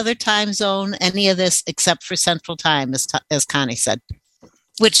any other time zone, any of this except for Central Time, as Connie said,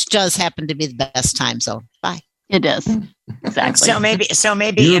 which does happen to be the best time zone. Bye. It is. Exactly. So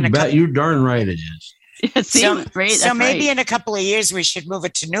maybe you're darn right it is. So maybe in a couple of years we should move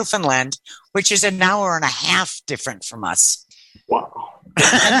it to Newfoundland, which is an hour and a half different from us. Wow.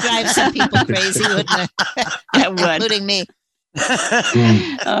 That drives some people crazy, wouldn't it? That would. Including me.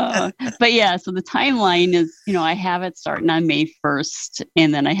 But yeah, so the timeline is, I have it starting on May 1st,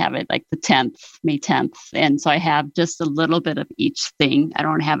 and then I have it like the 10th, May 10th. And so I have just a little bit of each thing. I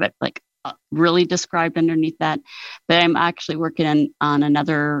don't have it like really described underneath that, but I'm actually working on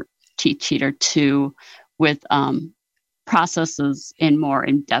another cheat sheet or two with processes and more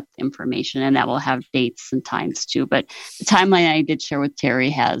in-depth information, and that will have dates and times too. But the timeline I did share with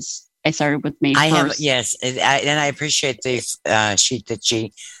Terry I started with May 1st. I have, yes, and I appreciate the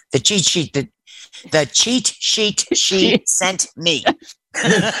cheat sheet she sent me.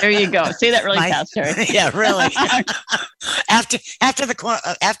 There you go. Say that really fast, Terry. Yeah, really. after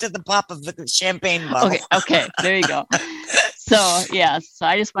the pop of the champagne bottle. Okay, there you go. So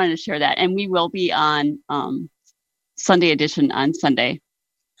I just wanted to share that, and we will be on Sunday edition on Sunday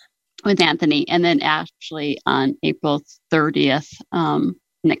with Anthony, and then actually on April 30th.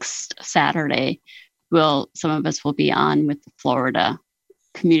 Next Saturday, some of us will be on with the Florida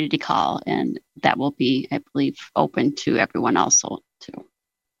community call, and that will be, I believe, open to everyone also too.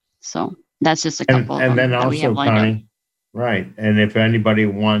 So that's just a couple. And then also, Connie, right? And if anybody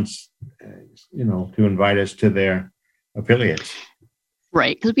wants, to invite us to their affiliates,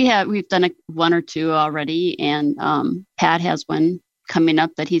 right? Because we've done one or two already, and Pat has one coming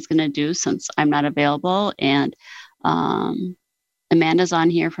up that he's going to do since I'm not available, and Amanda's on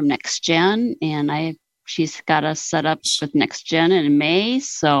here from Next Gen, and she's got us set up with Next Gen in May.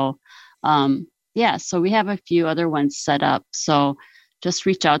 So, so we have a few other ones set up. So just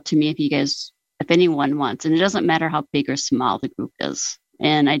reach out to me if anyone wants, and it doesn't matter how big or small the group is.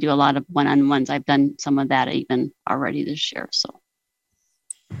 And I do a lot of one-on-ones. I've done some of that even already this year. So.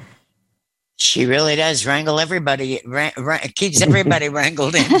 She really does wrangle everybody. Keeps everybody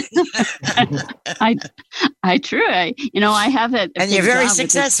wrangled in. I try. I have it, and you're very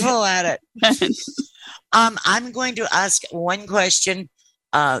successful at it. I'm going to ask one question.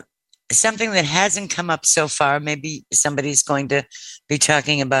 Something that hasn't come up so far. Maybe somebody's going to be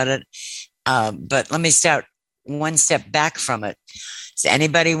talking about it. But let me start one step back from it. Does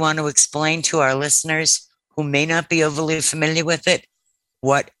anybody want to explain to our listeners who may not be overly familiar with it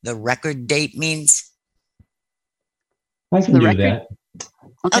what the record date means? I can do that.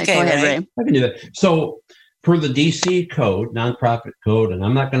 Okay, go ahead, Ray. I can do that. So for the DC code, nonprofit code, and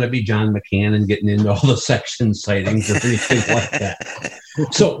I'm not going to be John McCann and getting into all the section sightings or anything like that.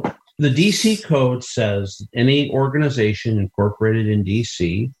 So the DC code says any organization incorporated in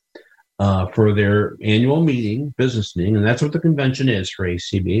DC for their annual meeting, business meeting, and that's what the convention is for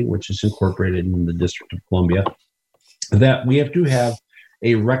ACB, which is incorporated in the District of Columbia, that we have to have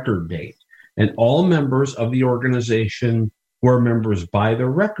a record date. And all members of the organization who are members by the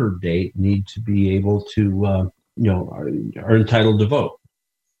record date need to be able to, are entitled to vote.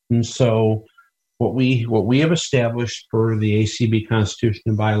 And so what we have established for the ACB Constitution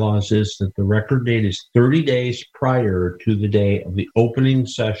and bylaws is that the record date is 30 days prior to the day of the opening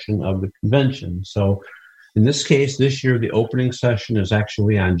session of the convention. So in this case, this year, the opening session is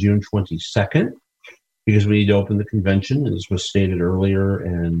actually on June 22nd. Because we need to open the convention, as was stated earlier,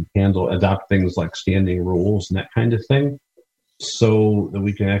 and adopt things like standing rules and that kind of thing, so that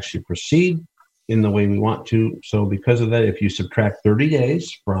we can actually proceed in the way we want to. So because of that, if you subtract 30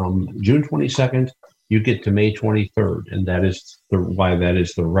 days from June 22nd, you get to May 23rd, and that is why that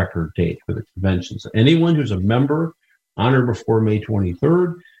is the record date for the convention. So anyone who's a member on or before May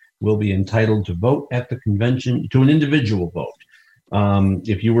 23rd will be entitled to vote at the convention, to an individual vote.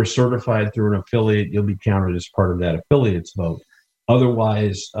 If you were certified through an affiliate, you'll be counted as part of that affiliate's vote.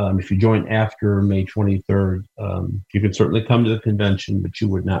 Otherwise, if you join after May 23rd, you could certainly come to the convention, but you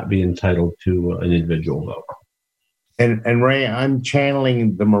would not be entitled to an individual vote. And Ray, I'm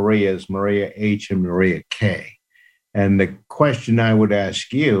channeling the Marias, Maria H. and Maria K. And the question I would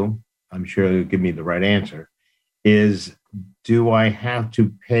ask you, I'm sure you'll give me the right answer, is do I have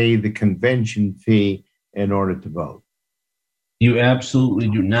to pay the convention fee in order to vote? You absolutely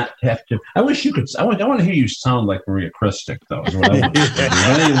do not have to. I wish you could. I want to hear you sound like Maria Christic, though. Is what I want to do. But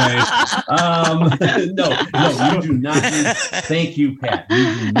anyway, no, you do not need. Thank you, Pat.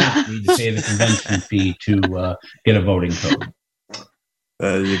 You do not need to pay the convention fee to get a voting code.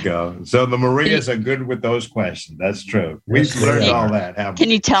 There you go. So the Marias are good with those questions. That's true. We've learned all that. Can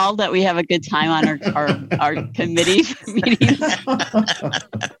you tell that we have a good time on our committee meetings?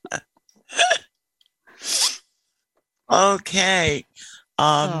 Okay.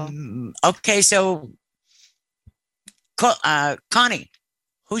 Okay, so Connie,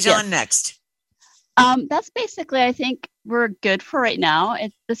 who's on next? That's basically, I think we're good for right now.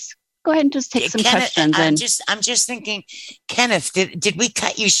 Let's go ahead and just take some questions. I'm just thinking, Kenneth, did we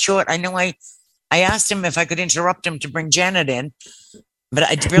cut you short? I know I asked him if I could interrupt him to bring Janet in, but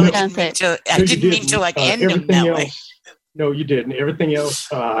I really didn't mean to. I didn't mean to end him that way. No, you didn't. Everything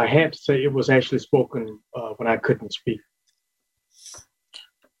else, I had to say it was actually spoken when I couldn't speak.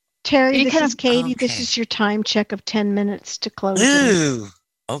 Terry, this is Katie. Okay. This is your time check of 10 minutes to close. Ooh,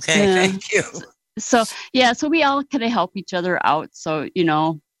 okay, thank you. So we all kind of help each other out. So,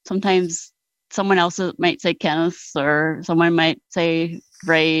 sometimes someone else might say Kenneth's, or someone might say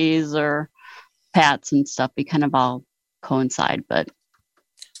Ray's or Pat's and stuff. We kind of all coincide, but.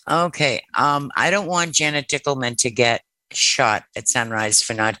 Okay. I don't want Janet Dickelman to get shot at Sunrise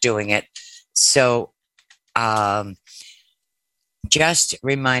for not doing it. So, just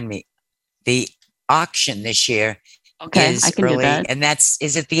remind me, the auction this year is I can early, do that. And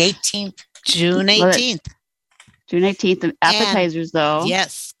is it the 18th? June 18th. June 18th. The appetizers, though.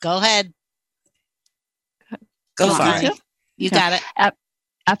 Yes, go ahead. Go for it. You got it.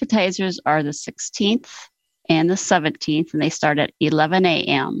 Appetizers are the 16th and the 17th, and they start at 11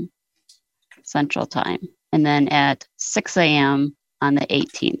 a.m. Central Time. And then at 6 a.m. on the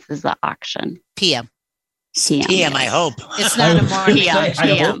 18th is the auction. PM. PM, I hope. It's not a morning. PM. I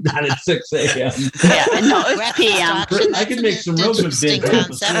hope not at 6 a.m. Yeah, no, it's PM. I can make some real good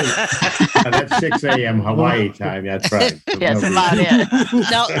bids. That's 6 a.m. Hawaii time. That's right. That's about it.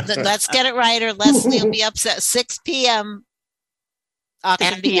 No, let's get it right, or Leslie will be upset. 6 p.m.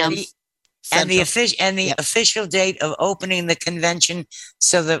 Auction begins. And the official date of opening the convention,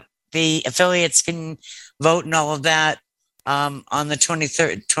 so that the affiliates can vote and all of that, on the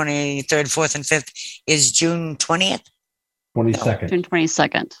 23rd, 4th, and 5th is June 20th? 22nd. June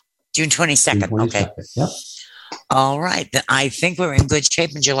 22nd. June 22nd. Okay. Yep. All right. I think we're in good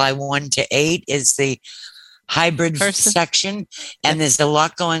shape. And July 1 to 8 is the hybrid section. And there's a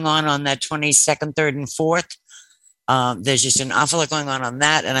lot going on that 22nd, 3rd, and 4th. There's just an awful lot going on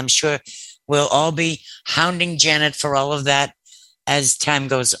that. And I'm sure we'll all be hounding Janet for all of that as time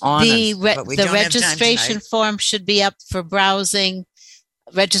goes on. The registration form should be up for browsing.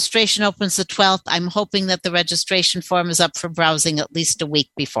 Registration opens the 12th. I'm hoping that the registration form is up for browsing at least a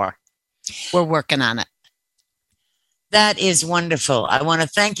week before. We're working on it. That is wonderful. I want to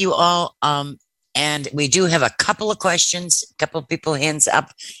thank you all. And we do have a couple of questions, a couple of people hands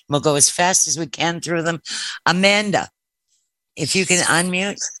up. We'll go as fast as we can through them. Amanda, if you can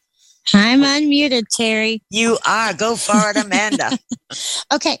unmute. I'm unmuted, Terry. You are. Go for it, Amanda.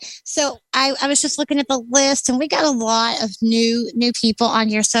 Okay, so I was just looking at the list, and we got a lot of new people on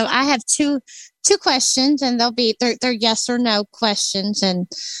here. So I have two questions, and they're yes or no questions, and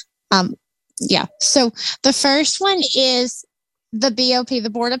yeah. So the first one is the BOP, the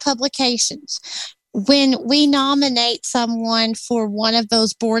Board of Publications. When we nominate someone for one of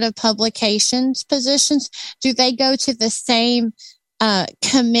those Board of Publications positions, do they go to the same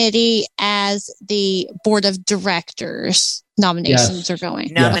committee as the Board of Directors nominations are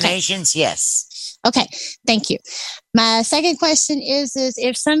going? Nominations, yes. Okay, thank you. My second question is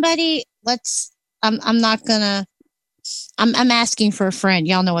if somebody, I'm asking for a friend.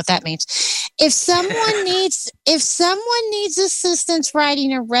 Y'all know what that means. If someone needs assistance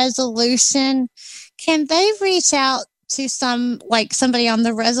writing a resolution, can they reach out to somebody on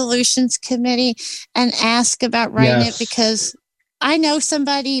the resolutions committee and ask about writing it? Because I know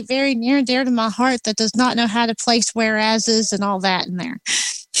somebody very near and dear to my heart that does not know how to place whereases and all that in there.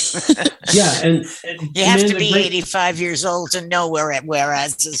 Yeah, and you have to be 85 years old to know where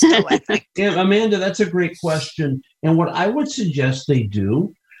whereases go. Yeah, Amanda, that's a great question. And what I would suggest they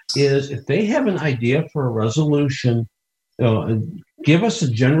do is, if they have an idea for a resolution, give us a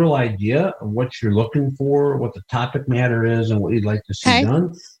general idea of what you're looking for, what the topic matter is, and what you'd like to see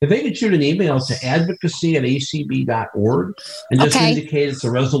done. If they could shoot an email to advocacy@acb.org and just indicate it's a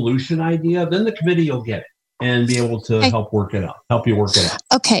resolution idea, then the committee will get it and be able to help you work it out.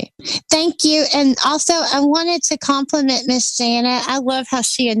 Okay. Thank you. And also, I wanted to compliment Miss Janet. I love how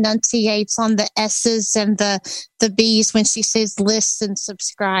she enunciates on the S's and the B's when she says list and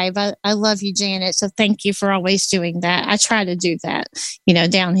subscribe. I love you, Janet. So thank you for always doing that. I try to do that,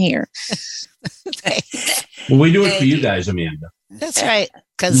 down here. Well, we do it for you guys, Amanda. That's right.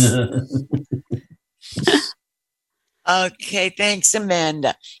 Okay. Thanks,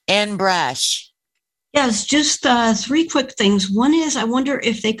 Amanda. Ann Brash. Yes, just three quick things. One is, I wonder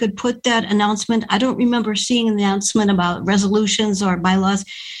if they could put that announcement. I don't remember seeing an announcement about resolutions or bylaws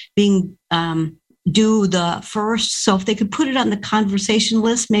being due the 1st. So if they could put it on the conversation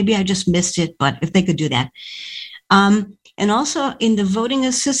list, maybe I just missed it, but if they could do that. And also in the voting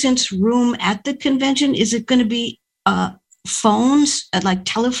assistance room at the convention, is it going to be phones, like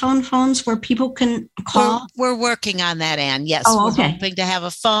telephone phones where people can call? We're working on that, Ann. Yes. Oh, okay. We're hoping to have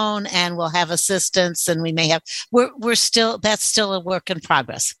a phone, and we'll have assistance, and we may have, that's still a work in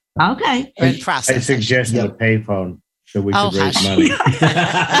progress. Okay. Or in process. I suggested a payphone so we could raise money.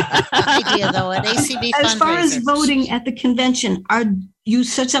 Idea though, an ACB fundraiser. As far as voting at the convention, you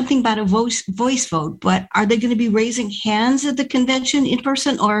said something about a voice vote, but are they going to be raising hands at the convention in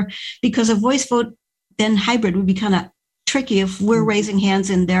person, or because a voice vote, then hybrid would be kind of tricky if we're raising hands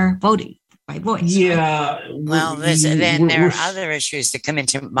and they're voting by voice? Yeah. Right? Well, there are other issues that come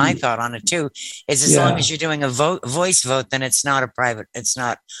into my thought on it too. Is as long as you're doing a voice vote, then it's not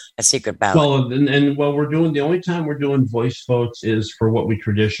a secret ballot. Well, and the only time we're doing voice votes is for what we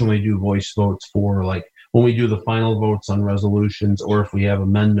traditionally do voice votes for, like when we do the final votes on resolutions, or if we have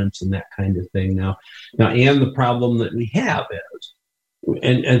amendments and that kind of thing. Now, and the problem that we have is,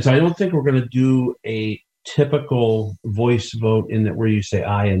 and so I don't think we're going to do a typical voice vote in that where you say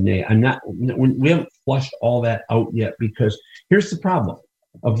aye and nay. We haven't flushed all that out yet, because here's the problem.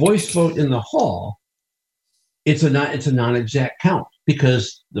 A voice vote in the hall, it's a non-exact count,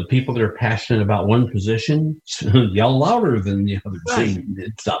 because the people that are passionate about one position yell louder than the others. Right.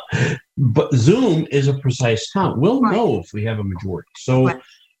 Stuff. But Zoom is a precise count. We'll know if we have a majority. So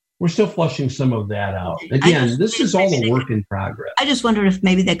we're still flushing some of that out. Again, this is all a work in progress. I just wondered if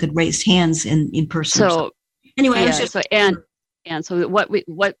maybe they could raise hands in person. So anyway, so what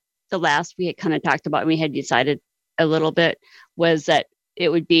the last we had kind of talked about, and we had decided a little bit, was that it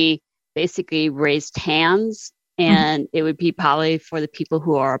would be basically raised hands, and it would be probably for the people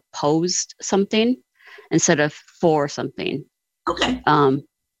who are opposed something instead of for something. Okay.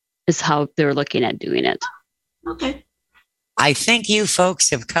 Is how they're looking at doing it. Okay. I think you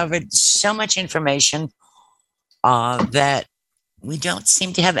folks have covered so much information that we don't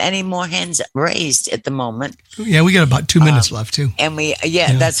seem to have any more hands raised at the moment. Yeah, we got about 2 minutes left too. And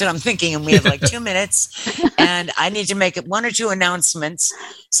that's what I'm thinking. And we have like 2 minutes, and I need to make one or two announcements.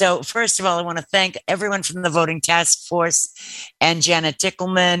 So first of all, I want to thank everyone from the Voting Task Force, and Janet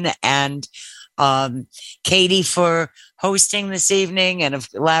Tickleman, and Katie for hosting this evening, and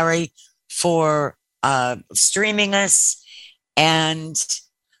Larry for streaming us. And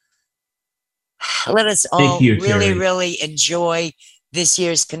let us all really enjoy this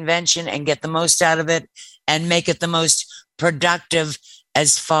year's convention and get the most out of it, and make it the most productive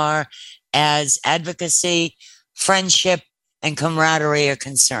as far as advocacy, friendship, and camaraderie are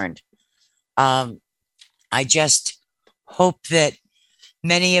concerned. I just hope that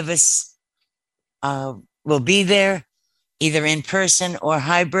many of us will be there, either in person or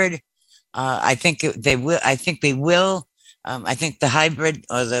hybrid. I think they will. I think we will. I think the hybrid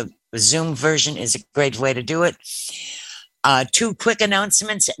or the Zoom version is a great way to do it. Two quick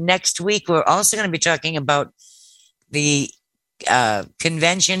announcements. Next week, we're also going to be talking about the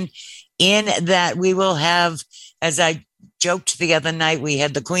convention, in that we will have, as I joked the other night, we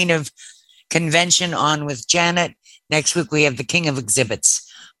had the Queen of Convention on with Janet. Next week, we have the King of Exhibits.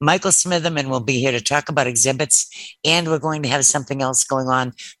 Michael Smitherman will be here to talk about exhibits, and we're going to have something else going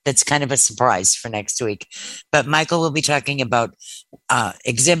on that's kind of a surprise for next week. But Michael will be talking about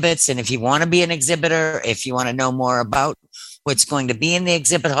exhibits, and if you want to be an exhibitor, if you want to know more about what's going to be in the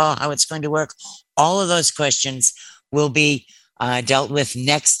exhibit hall, how it's going to work, all of those questions will be dealt with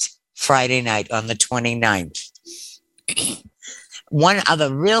next Friday night on the 29th. One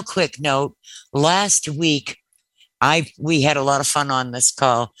other real quick note, last week, we had a lot of fun on this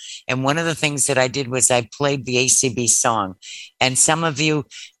call, and one of the things that I did was I played the ACB song, and some of you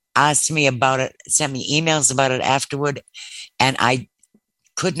asked me about it, sent me emails about it afterward, and I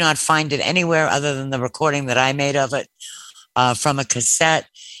could not find it anywhere other than the recording that I made of it from a cassette.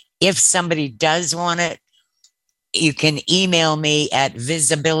 If somebody does want it, you can email me at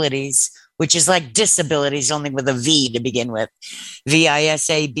visibilities, which is like disabilities, only with a V to begin with,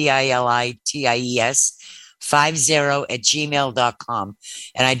 VISABILITIES 50@gmail.com.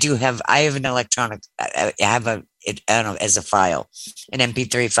 And I have an electronic, I don't know, as a file, an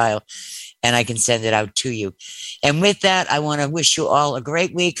MP3 file, and I can send it out to you. And with that, I want to wish you all a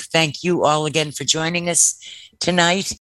great week. Thank you all again for joining us tonight.